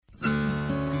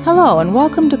Hello and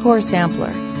welcome to Core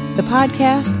Sampler, the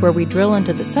podcast where we drill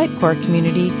into the Sitecore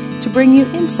community to bring you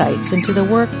insights into the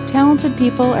work talented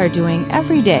people are doing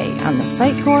every day on the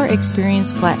Sitecore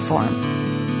Experience platform.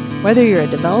 Whether you're a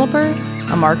developer,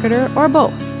 a marketer, or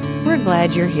both, we're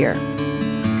glad you're here.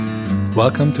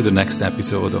 Welcome to the next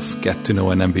episode of Get to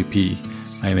Know an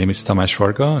MVP. My name is Tamás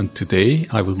Varga, and today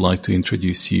I would like to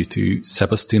introduce you to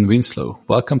Sebastian Winslow.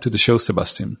 Welcome to the show,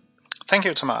 Sebastian. Thank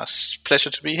you, Tamás.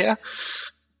 Pleasure to be here.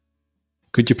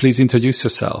 Could you please introduce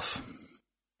yourself?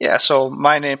 Yeah, so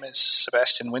my name is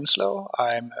Sebastian Winslow.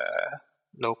 I'm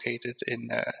located in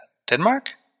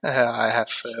Denmark. I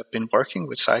have been working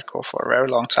with Sitecore for a very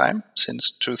long time,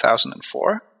 since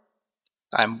 2004.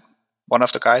 I'm one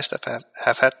of the guys that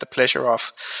have had the pleasure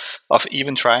of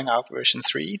even trying out version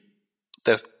 3,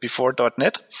 the before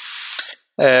 .NET.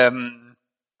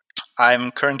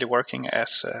 I'm currently working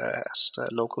as the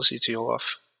local CTO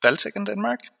of Valtech in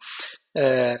Denmark.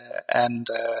 And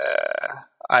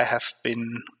I have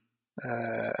been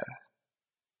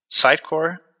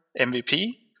Sitecore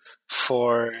MVP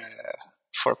for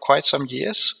quite some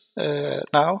years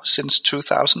now, since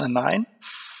 2009.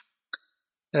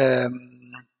 That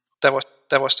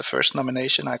was the first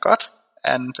nomination I got,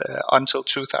 and until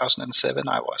 2007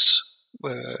 I was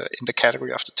in the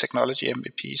category of the technology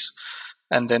MVPs,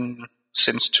 and then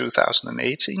since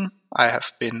 2018 I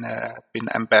have been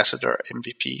ambassador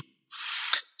MVP.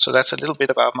 So that's a little bit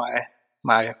about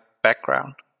my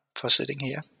background for sitting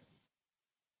here.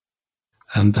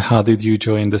 And how did you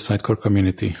join the Sitecore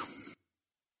community?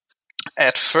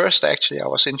 At first, actually, I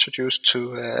was introduced to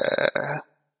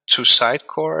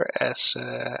Sitecore as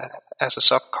a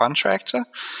subcontractor,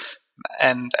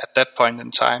 and at that point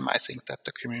in time, I think that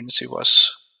the community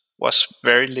was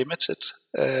very limited,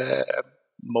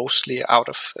 mostly out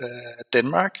of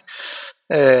Denmark,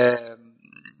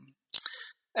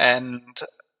 and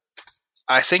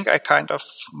I think I kind of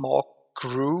more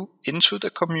grew into the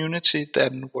community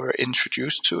than were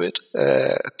introduced to it.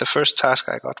 The first task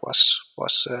I got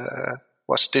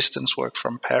was distance work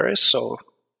from Paris, so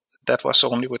that was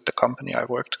only with the company I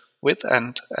worked with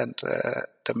and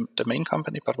the main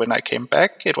company. But when I came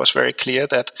back, it was very clear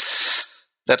that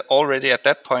already at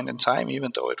that point in time,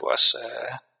 even though it was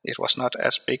not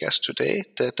as big as today,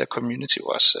 the community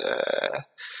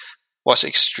was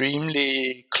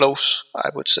extremely close, I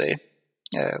would say.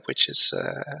 Which is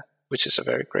a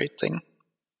very great thing.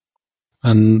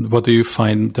 And what do you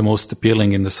find the most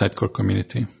appealing in the Sitecore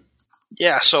community?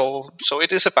 Yeah, so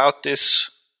it is about this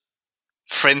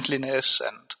friendliness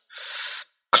and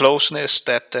closeness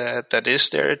that is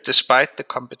there, despite the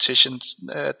competitions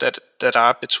that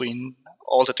are between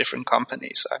all the different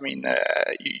companies. I mean,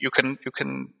 you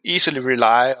can easily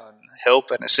rely on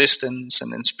help and assistance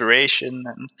and inspiration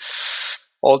and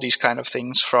all these kind of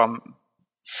things from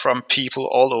people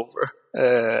all over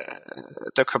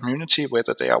the community,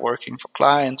 whether they are working for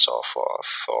clients or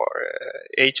for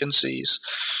agencies.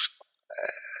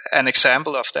 An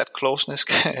example of that closeness,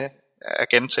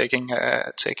 again taking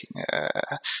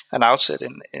an outset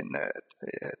in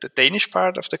the Danish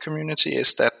part of the community,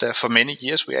 is that for many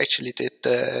years we actually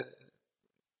did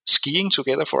skiing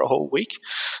together for a whole week,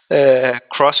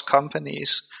 cross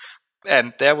companies.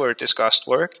 And there were discussed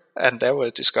work, and there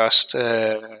were discussed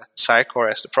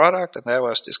Sitecore as the product, and there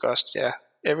was discussed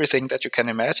everything that you can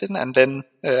imagine. And then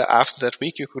after that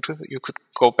week, you could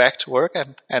go back to work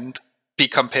and be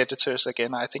competitors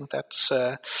again. I think that's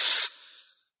a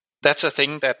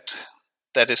thing that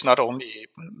is not only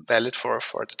valid for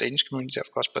the Danish community,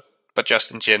 of course, but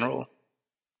just in general.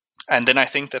 And then I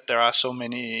think that there are so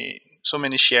many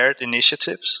shared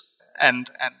initiatives.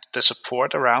 And the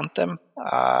support around them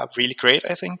are really great,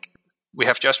 I think. We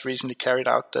have just recently carried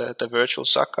out the virtual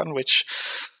SOCCON, which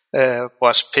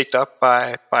was picked up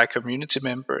by community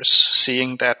members,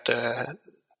 seeing that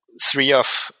three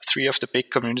of the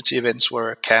big community events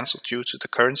were cancelled due to the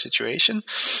current situation.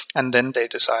 And then they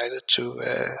decided to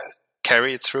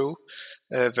carry it through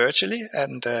virtually.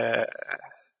 And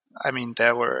I mean,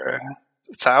 there were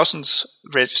thousands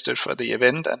registered for the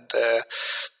event, and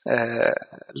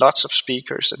lots of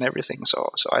speakers and everything.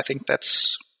 So I think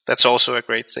that's also a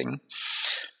great thing.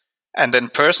 And then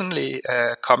personally,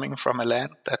 coming from a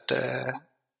land that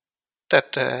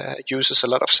uses a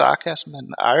lot of sarcasm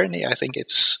and irony, I think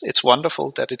it's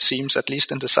wonderful that it seems, at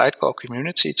least in the Sitecore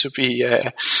community, to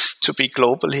be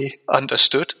globally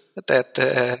understood that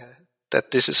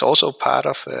this is also part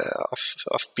of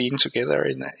being together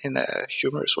in a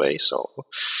humorous way. So,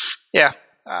 yeah,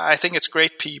 I think it's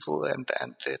great people, and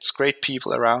it's great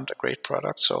people around a great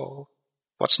product. So,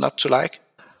 what's not to like?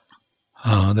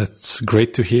 That's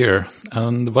great to hear.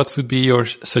 And what would be your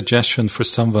suggestion for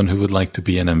someone who would like to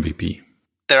be an MVP?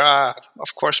 There are,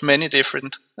 of course, many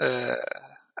different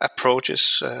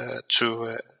approaches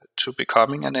to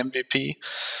becoming an MVP.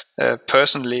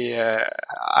 Personally,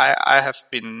 I have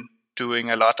been doing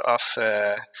a lot of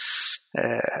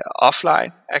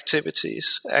offline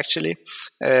activities. Actually,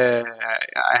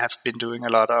 I have been doing a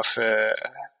lot of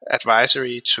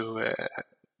advisory to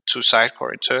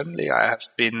Sitecore internally. I have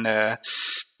been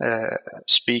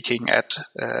speaking at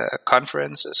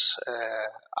conferences.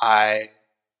 I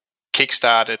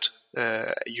kickstarted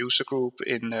a user group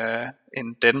in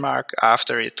Denmark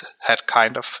after it had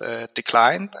kind of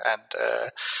declined,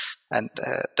 and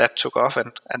that took off,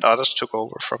 and others took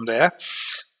over from there.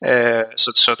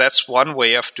 So that's one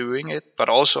way of doing it. But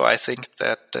also, I think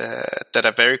that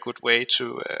a very good way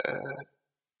to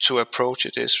approach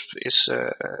it is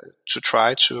to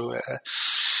try to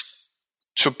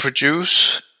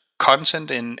produce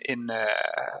content in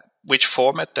which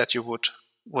format that you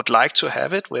would like to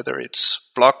have it, whether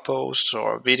it's blog posts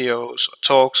or videos or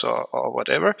talks or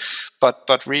whatever.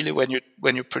 But really,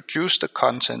 when you produce the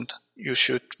content, you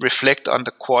should reflect on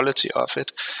the quality of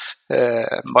it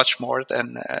much more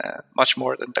than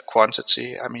the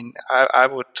quantity. I mean, I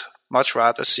would much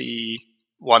rather see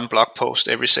one blog post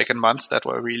every second month that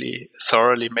were really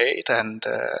thoroughly made and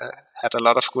had a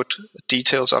lot of good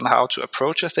details on how to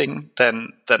approach a thing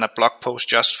than a blog post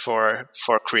just for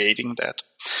creating that.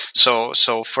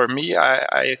 So for me,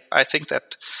 I think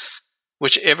that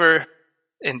whichever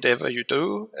endeavor you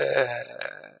do,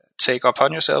 take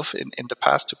upon yourself in the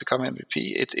path to become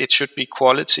MVP, it should be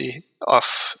quality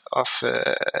of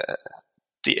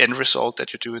the end result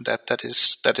that you do, and that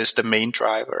is the main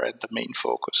driver and the main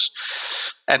focus.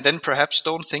 And then perhaps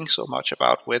don't think so much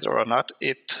about whether or not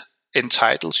it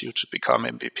entitles you to become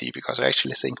MVP, because I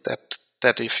actually think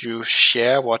that if you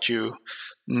share what you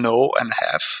know and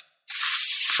have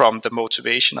from the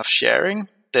motivation of sharing,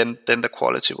 then the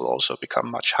quality will also become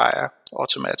much higher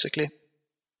automatically.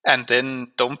 And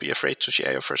then don't be afraid to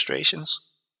share your frustrations,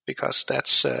 because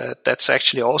that's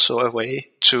actually also a way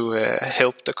to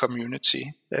help the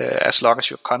community, as long as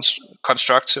you're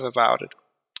constructive about it.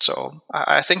 So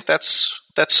I think that's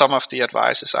some of the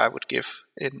advices I would give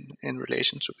in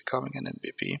relation to becoming an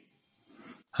MVP.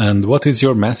 And what is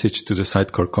your message to the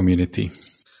Sitecore community?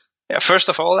 Yeah, first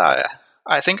of all,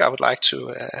 I think I would like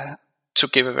to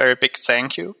give a very big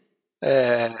thank you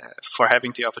for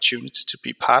having the opportunity to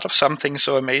be part of something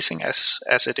so amazing as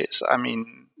it is. I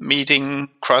mean, meeting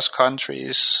cross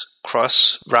countries,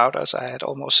 cross routers, I had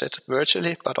almost said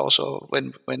virtually, but also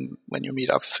when you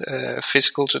meet up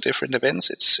physical to different events,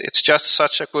 it's just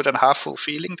such a good and heartful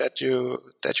feeling that you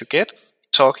get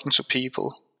talking to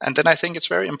people. And then I think it's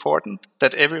very important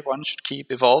that everyone should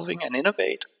keep evolving and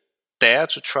innovate, dare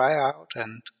to try out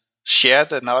and share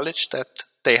the knowledge that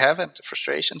they have and the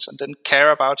frustrations, and then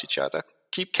care about each other.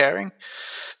 Keep caring,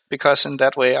 because in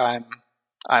that way I'm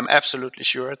absolutely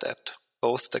sure that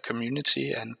both the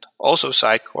community and also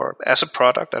Sitecore as a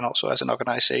product and also as an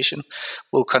organization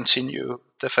will continue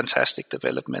the fantastic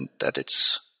development that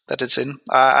it's in.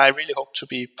 I really hope to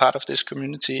be part of this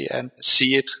community and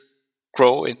see it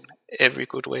grow in every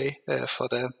good way for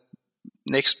the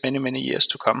next many, many years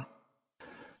to come.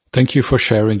 Thank you for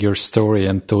sharing your story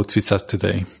and thoughts with us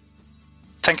today.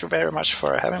 Thank you very much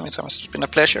for having me, Thomas. It's been a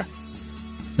pleasure.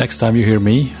 Next time you hear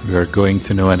me, we are going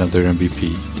to know another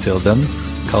MVP. Till then,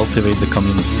 cultivate the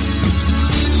community.